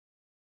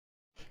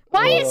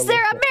Why Oh, is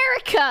there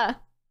America?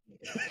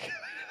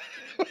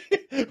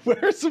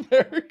 Where's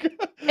America?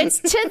 It's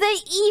to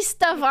the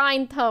east of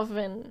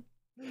Eindhoven.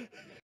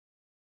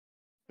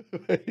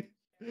 Wait.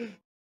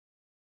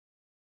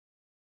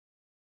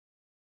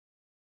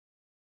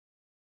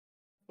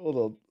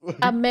 Hold on.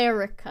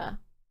 America.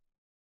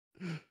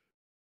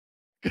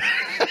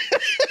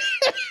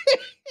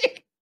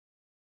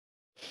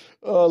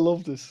 Oh, I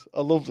love this.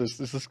 I love this.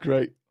 This is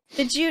great.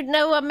 Did you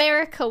know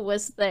America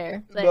was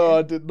there? No,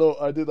 I did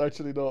not. I did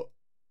actually not.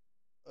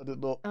 I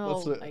did not.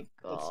 Oh my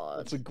god.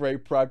 That's a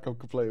great prank I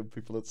could play on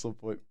people at some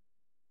point.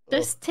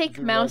 Just take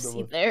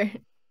Mousy there.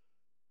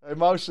 Hey,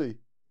 Mousy.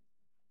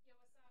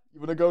 You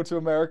want to go to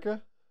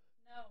America?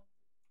 No.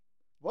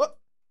 What?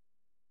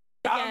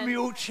 Damn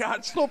you, chat.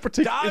 It's not a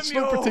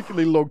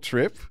particularly long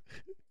trip.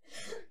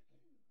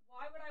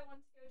 Why would I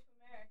want to go to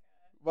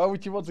America? Why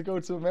would you want to go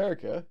to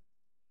America?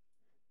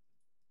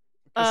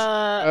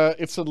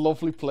 It's a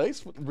lovely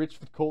place, rich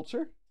with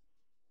culture.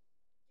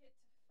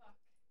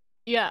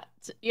 Yeah.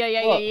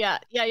 What? Yeah.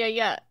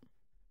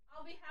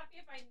 I'll be happy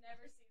if I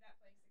never see that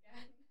place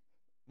again.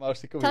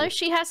 Mousy, come Tell here. her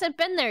she hasn't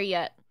been there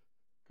yet.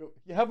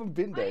 You haven't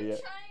been there yet.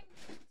 I'm trying to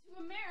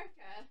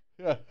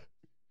Yeah. America.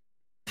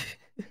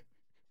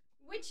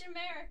 Which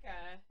America?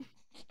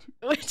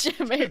 Which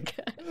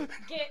America?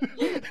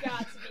 You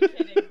got to be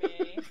kidding me.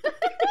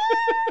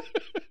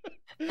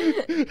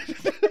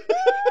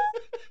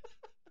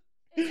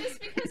 Is this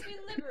because we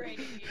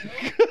liberated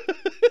you?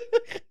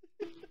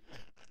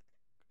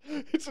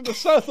 It's in the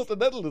south of the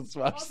Netherlands,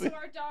 Mousy. Also,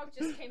 our dog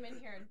just came in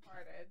here and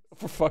farted.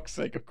 For fuck's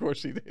sake, of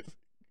course he did.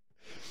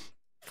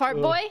 Fart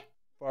boy?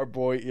 Fart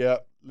boy, yeah.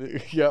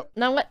 Yep.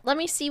 Now let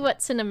me see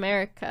what's in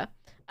America.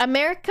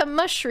 America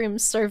Mushroom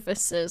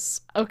Services.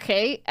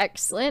 Okay,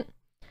 excellent.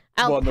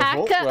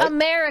 Alpaca right?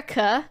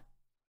 America.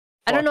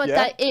 I don't know what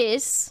that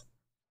is.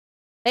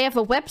 They have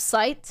a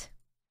website.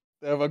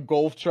 They have a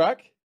golf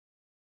track.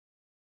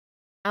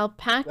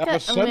 Alpaca They have a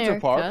Center America.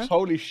 Parks.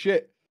 Holy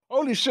shit.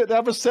 Holy shit, they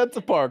have a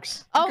Center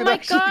Parks. Oh You can my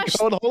actually gosh.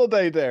 go on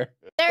holiday there.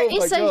 There Oh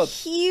my is a God.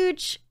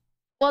 huge,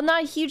 well,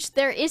 not huge,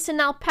 there is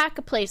an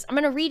alpaca place. I'm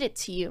going to read it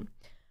to you.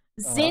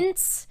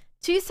 Since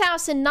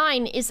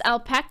 2009 is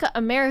Alpaca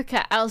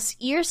America als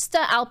eerste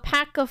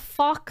alpaca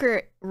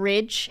fokker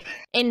ridge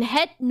in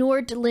het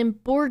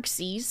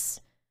Noord-Limburgse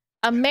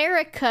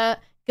Amerika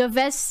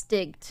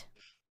gevestigd.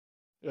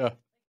 Yeah.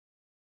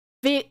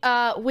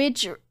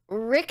 Which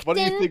What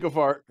do you think richten of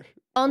our...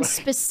 on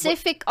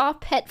specific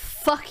op het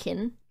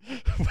fucking.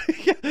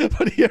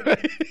 what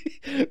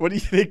do you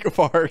think of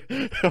our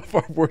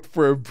word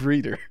for a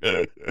breeder?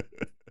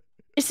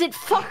 Is it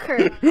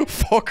fucker?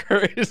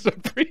 Fokker is a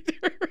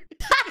breeder.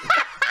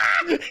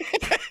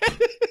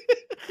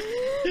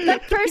 The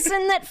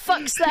person that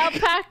fucks the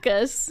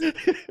alpacas.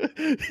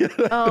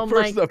 Oh The my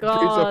person that breeds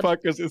god.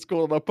 alpacas is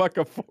called an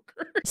alpaca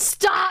fokker.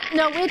 Stop!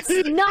 No, it's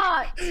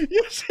not!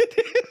 Yes, it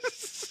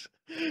is.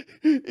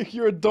 If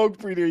you're a dog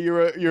breeder,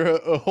 you're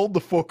a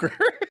Hondenfokker.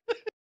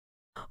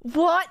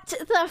 What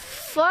the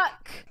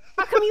fuck?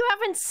 How come you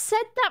haven't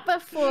said that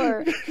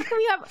before? How come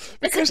you have...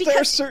 Because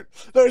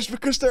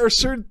there are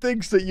certain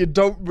things that you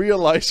don't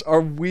realize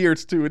are weird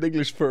to an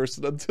English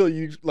person until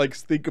you like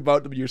think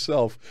about them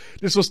yourself.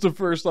 This was the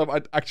first time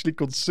I'd actually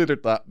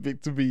considered that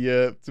to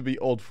be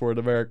odd for an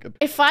American.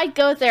 If I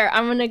go there,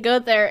 I'm gonna go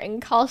there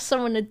and call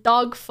someone a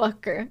dog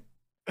fucker.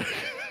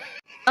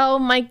 Oh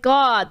my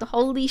god,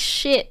 holy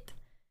shit.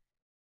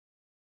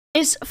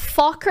 Is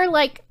fokker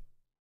like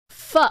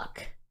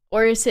fuck?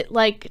 Or is it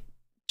like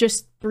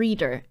just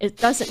breeder? It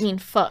doesn't mean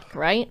fuck,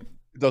 right?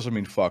 It doesn't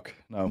mean fuck,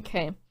 no.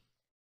 Okay.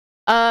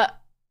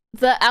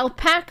 The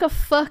alpaca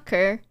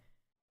fucker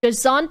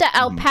gezonde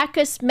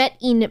alpacas met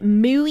in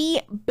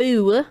mooi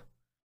boe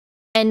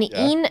en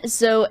in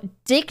zo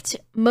dicht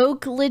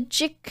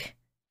mogelijk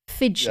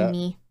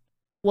fidgeny.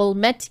 Wel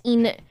met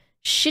in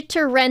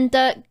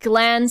schitterende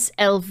glans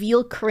el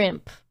wiel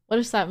krimp. What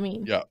does that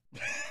mean? Yeah.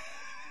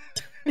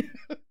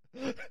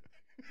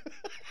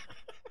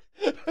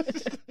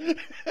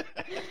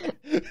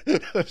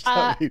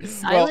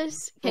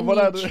 Zylus, can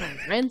you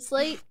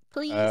translate,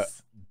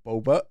 please?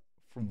 Boba,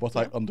 from what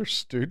I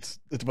understood,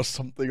 it was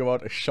something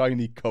about a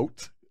shiny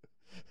coat.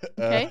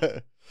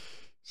 Okay.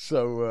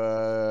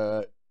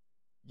 So,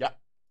 yeah.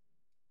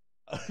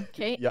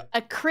 Okay. Yeah.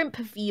 A crimp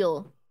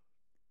veal.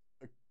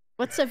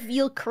 What's a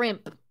veal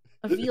crimp?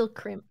 A veal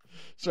crimp.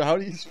 So how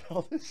do you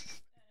spell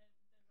this?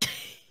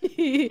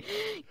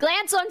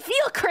 Glance on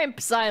veal crimp,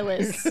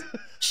 Zylus.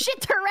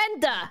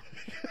 Shitterenda.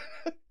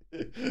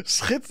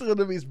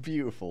 Schitterende means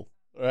beautiful,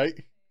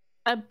 right?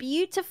 A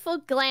beautiful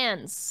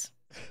glance.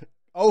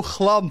 Oh,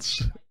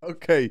 glans.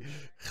 Okay.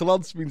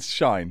 Glans means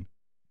shine.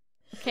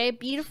 Okay,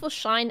 beautiful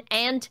shine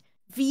and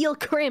veal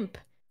crimp.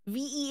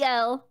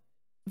 V-E-L.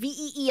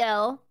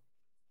 V-E-E-L.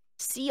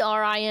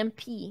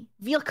 C-R-I-M-P.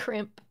 Veal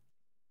crimp.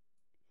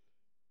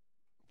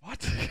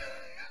 What?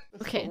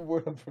 Okay. That's a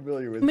word I'm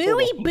familiar with.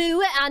 Mooi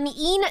boe aan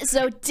een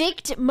zo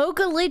dicht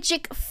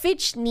mogelijk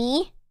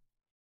fidgeny,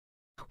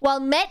 while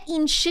met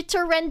in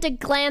schitterende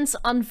glans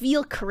on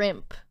veal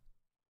crimp.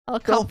 I'll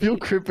Copy your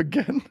copy. crib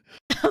again.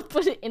 I'll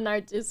put it in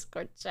our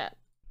Discord chat.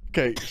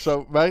 Oké,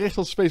 so wij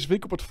richten ons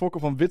specifiek op het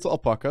fokken van witte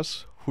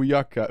alpaca's,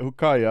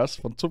 hukaya's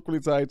van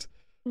topkwaliteit,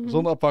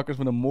 gezonde alpaca's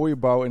met een mooie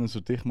bouw en een zo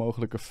dicht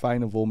mogelijke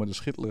fijne wol met een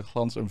schitterende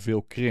glans en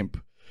veel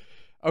krimp.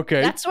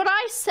 Oké. That's what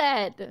I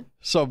said.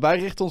 So, wij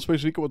richten ons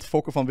specifiek op het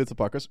fokken van witte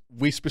alpaca's.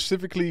 We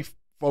specifically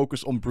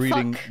focus on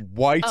breeding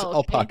white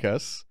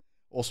alpacas,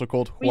 also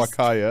called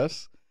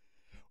huacayas,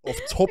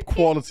 of top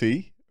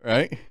quality,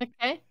 right?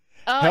 Okay.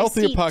 Oh, Healthy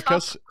I see.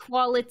 alpacas. Top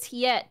quality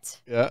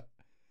yet. Yeah.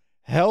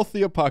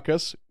 Healthy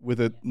alpacas with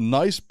a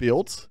nice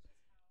build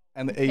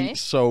and a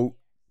so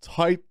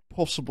tight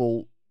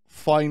possible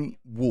fine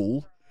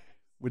wool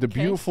with a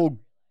beautiful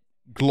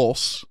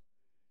gloss.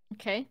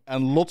 Okay.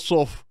 And lots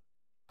of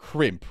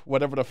crimp,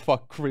 whatever the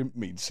fuck crimp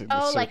means in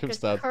this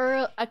circumstance.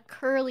 Like a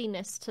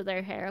curliness to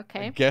their hair,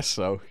 okay. I guess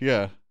so,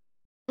 yeah.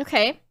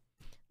 Okay.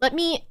 Let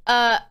me,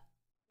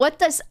 what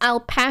does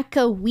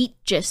alpaca wheat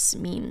jizz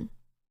mean?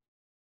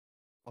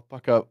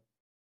 Alpaca.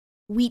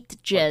 Wheat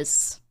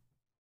jizz.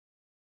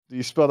 Do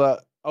you spell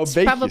that? Oh,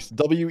 weetjes.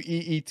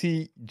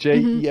 W-E-E-T-J-E-S?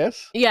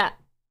 Yeah.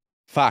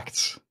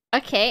 Facts.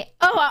 Okay.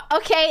 Oh,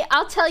 okay.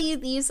 I'll tell you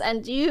these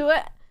and you...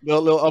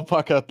 Little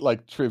alpaca,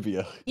 like,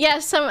 trivia. Yeah,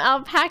 some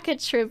alpaca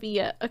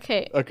trivia.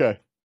 Okay. Okay.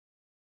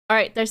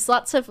 Alright, there's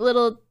lots of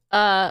little,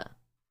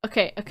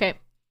 okay.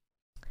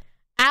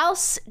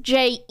 Als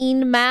je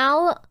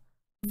eenmaal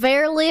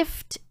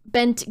verliefd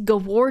bent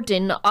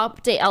geworden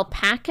op de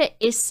alpaca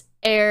is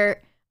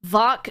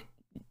vaak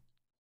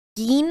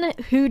geen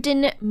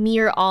hoeden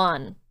meer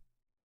aan.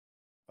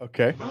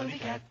 Okay.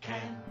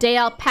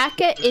 De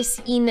alpaca is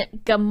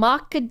een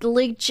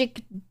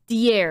gemakkelijk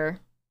dier.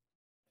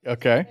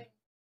 Okay.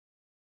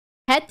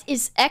 Het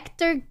is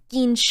echter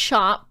geen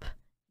schaap,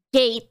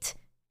 geit,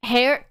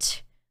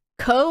 hert,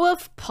 koe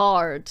of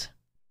paard.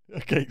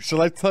 Okay,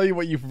 shall I tell you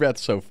what you've read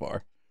so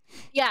far?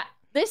 Yeah,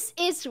 this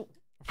is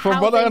From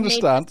how what they I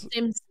understand, made the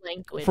Sims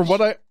language.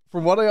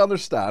 From what I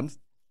understand,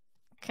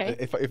 Okay.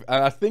 if and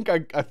I think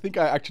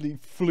I actually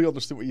fully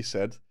understood what you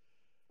said.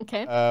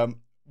 Okay.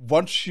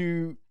 Once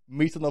you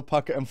meet an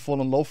alpaca and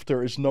fall in love,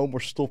 there is no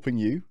more stopping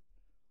you.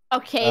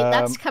 Okay,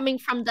 that's coming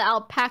from the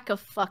alpaca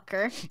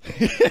fucker.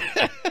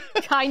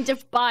 Kind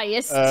of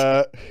biased.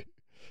 And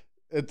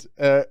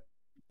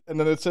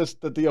then it says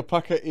that the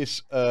alpaca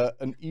is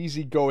an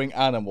easygoing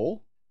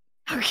animal.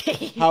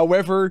 Okay.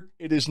 However,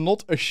 it is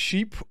not a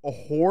sheep, a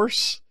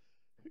horse,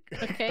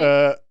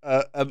 Okay.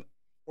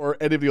 or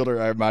any of the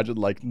other, I imagine,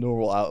 like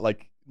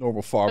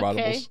normal farm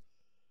animals.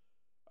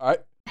 All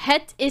right.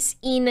 Het is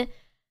een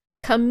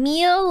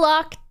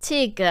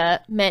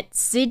kameelachtige met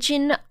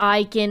zijn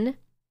eigen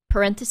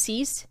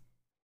parentheses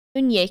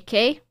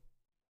unjeke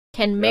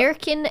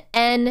kenmerken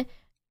en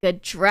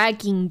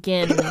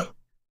gedragingen.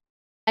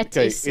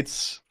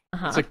 It's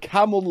a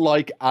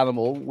camel-like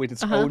animal with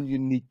its own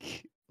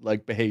unique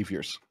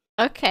behaviors.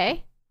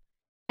 Okay.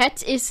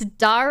 Het is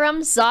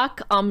daarom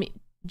zaak om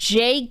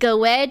je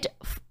goed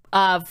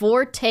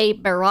voor te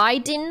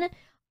bereiden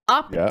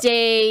op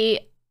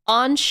de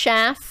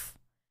aanschaf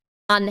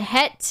aan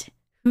het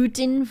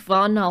hoeden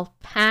van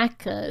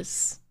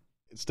alpacas.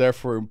 It's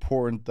therefore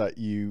important that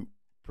you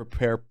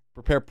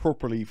prepare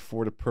properly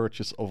for the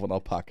purchase of an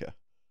alpaca.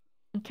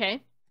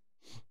 Okay.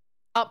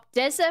 Op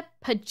deze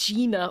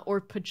pagina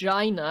or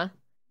pagina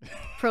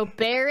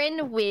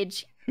proberen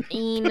with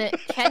een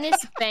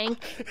kennisbank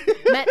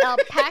met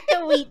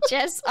alpaca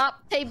weetjes op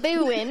te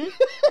bouwen.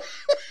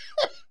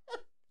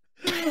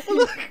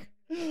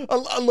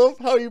 I love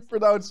how you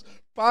pronounce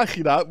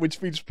pagina,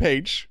 which means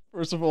page,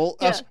 first of all,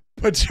 as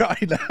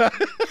vagina.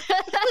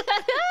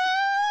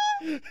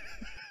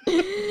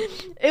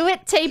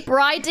 Uwit te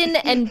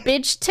breiden en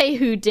bij te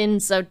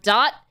hoeden,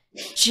 zodat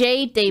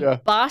je de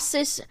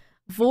basis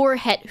voor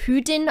het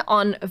hoeden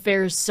aan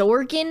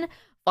verzorgen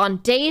van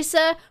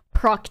deze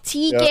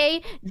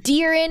praktieke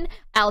dieren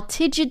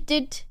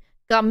altijd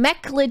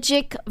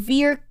gemakkelijk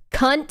weer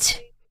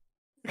kunt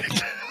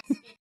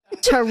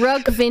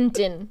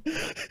terugvinden.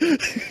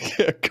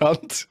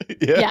 Cunt.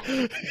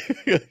 Yeah.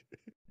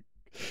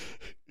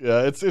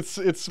 Yeah,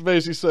 it's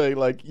basically saying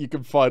like you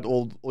can find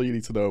all you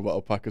need to know about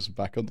alpacas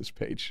back on this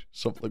page.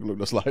 Something along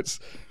those lines.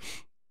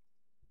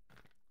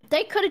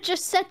 They could have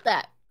just said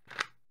that.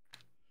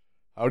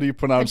 How do you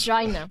pronounce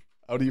vagina?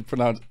 How do you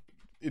pronounce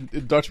in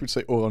Dutch we'd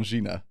say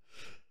orangina.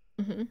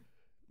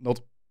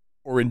 Not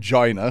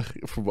orangina,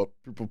 for what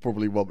people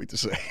probably want me to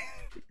say.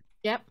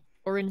 Yep.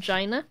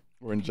 Orangina.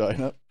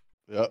 Orangina.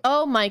 Yeah.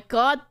 Oh my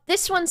god,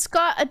 this one's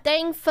got a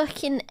dang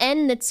fucking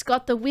N that's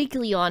got the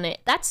wiggly on it.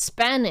 That's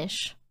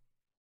Spanish.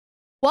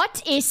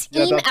 What is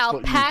een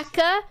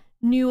alpaca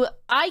nu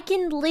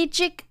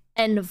eigenlijk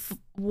en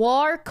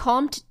waar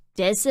komt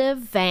deze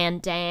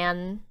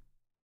vandaan?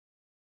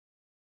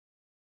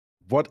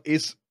 What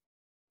is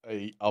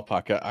a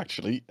alpaca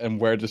actually, and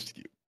where do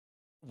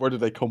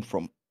they come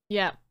from?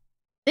 Yeah,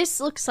 this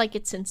looks like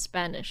it's in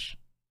Spanish.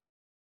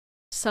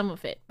 Some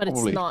of it, but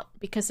Probably. It's not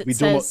because it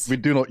says. We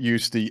do not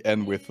use the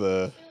N with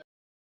the.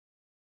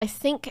 I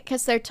think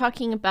because they're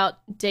talking about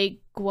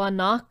de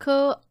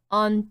guanaco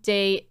on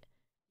de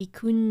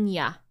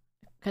Vicuña,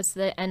 because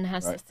the N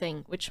has the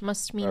thing, which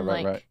must mean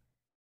like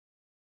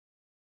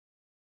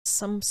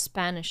some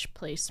Spanish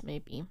place,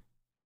 maybe.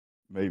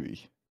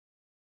 Maybe.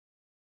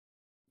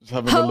 Just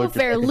having a look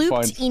if I can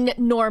find... in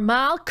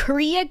normal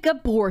Korea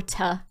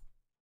Geburta.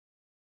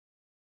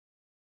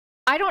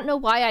 I don't know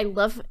why I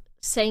love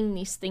saying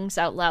these things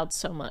out loud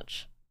so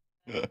much.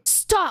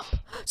 Stop!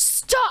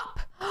 Stop!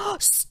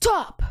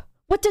 Stop!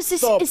 What does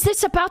this... Is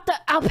this about the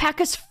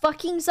alpacas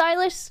fucking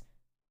Zylus?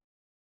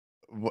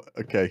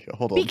 Okay,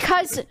 hold on.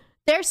 Because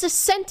there's a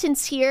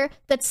sentence here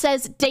that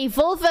says "De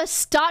vulva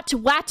stat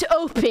wat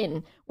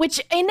open," which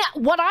in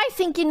what I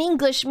think in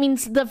English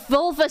means the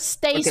vulva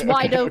stays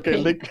wide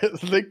open. Okay,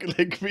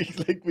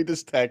 link me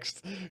this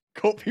text.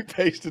 Copy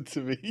paste it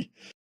to me.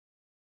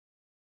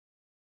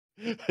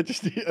 I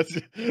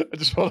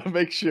just want to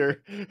make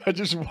sure. I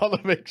just want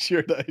to make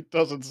sure that it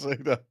doesn't say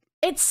that.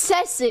 It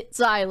says it,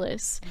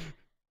 Zylus.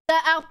 The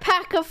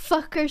alpaca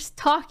fuckers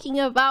talking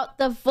about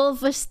the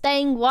vulva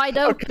staying wide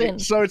open. Okay,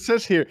 so it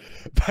says here.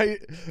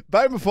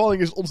 Bij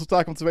bevalling is het onze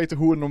taak om te weten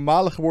hoe een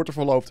normale geboorte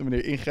verloopt en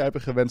wanneer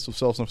ingrijpen gewenst of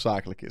zelfs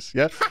noodzakelijk is.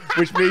 Yeah?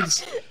 Which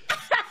means...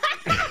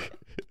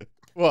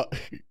 What?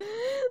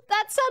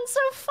 That sounds so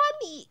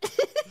funny.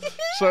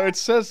 So it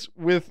says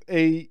with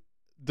a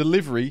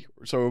delivery,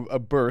 so a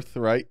birth,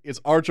 right? It's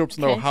our job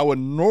to know how a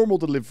normal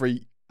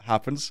delivery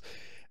happens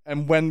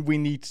and when we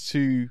need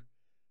to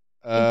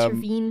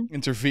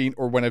intervene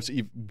or when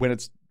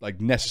it's like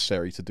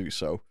necessary to do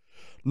so.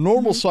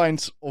 Normal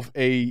signs of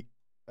a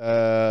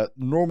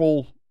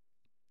normal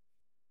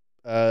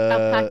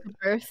alpaca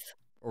birth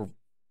or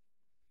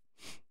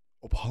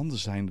op handen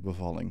zijnde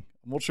bevalling.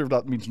 I'm not sure if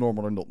that means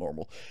normal or not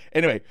normal.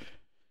 Anyway,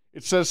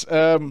 it says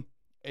a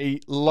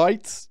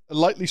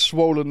lightly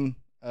swollen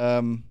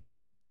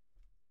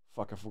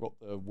fuck, I forgot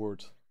the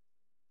word.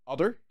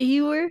 Udder?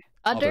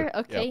 Udder?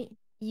 Okay.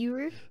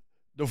 Yeah.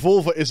 The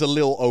vulva is a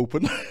little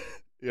open.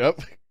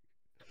 Yep.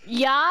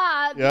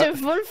 Ja, de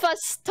vulva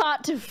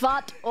staat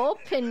wat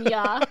open,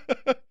 ja.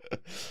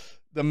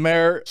 The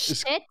mare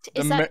is...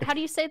 How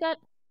do you say that?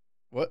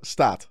 What?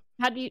 Staat.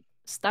 How do you...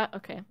 Staat,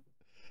 okay.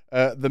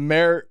 The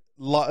mare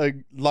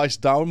lies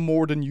down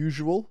more than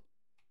usual.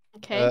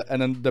 Okay.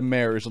 And then the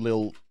mare is a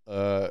little...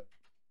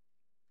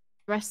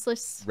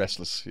 restless?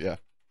 Restless, yeah.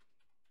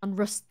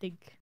 Unrustig.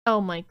 Oh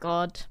my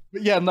god.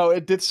 But yeah, no,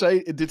 it did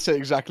say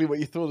exactly what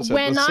you thought it said.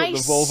 When I the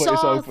vulva is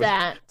saw open.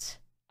 that,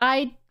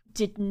 I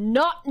did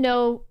not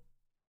know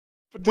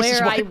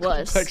where I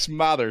was. Context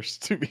matters,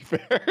 to be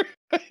fair.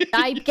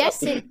 I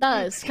guess it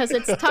does, because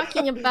it's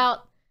talking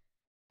about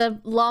the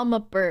llama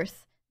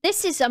birth.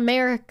 This is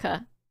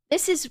America.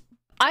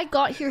 I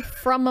got here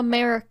from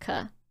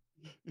America.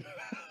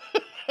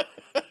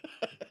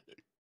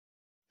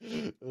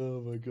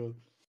 Oh my god.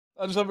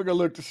 I'm just having a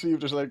look to see if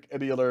there's like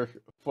any other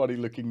funny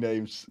looking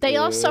names. They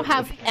also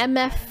have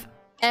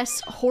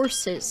MFS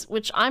horses,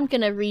 which I'm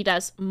gonna read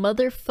as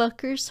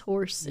motherfuckers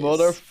horses.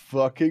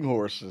 Motherfucking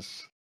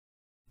horses.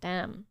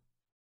 Damn.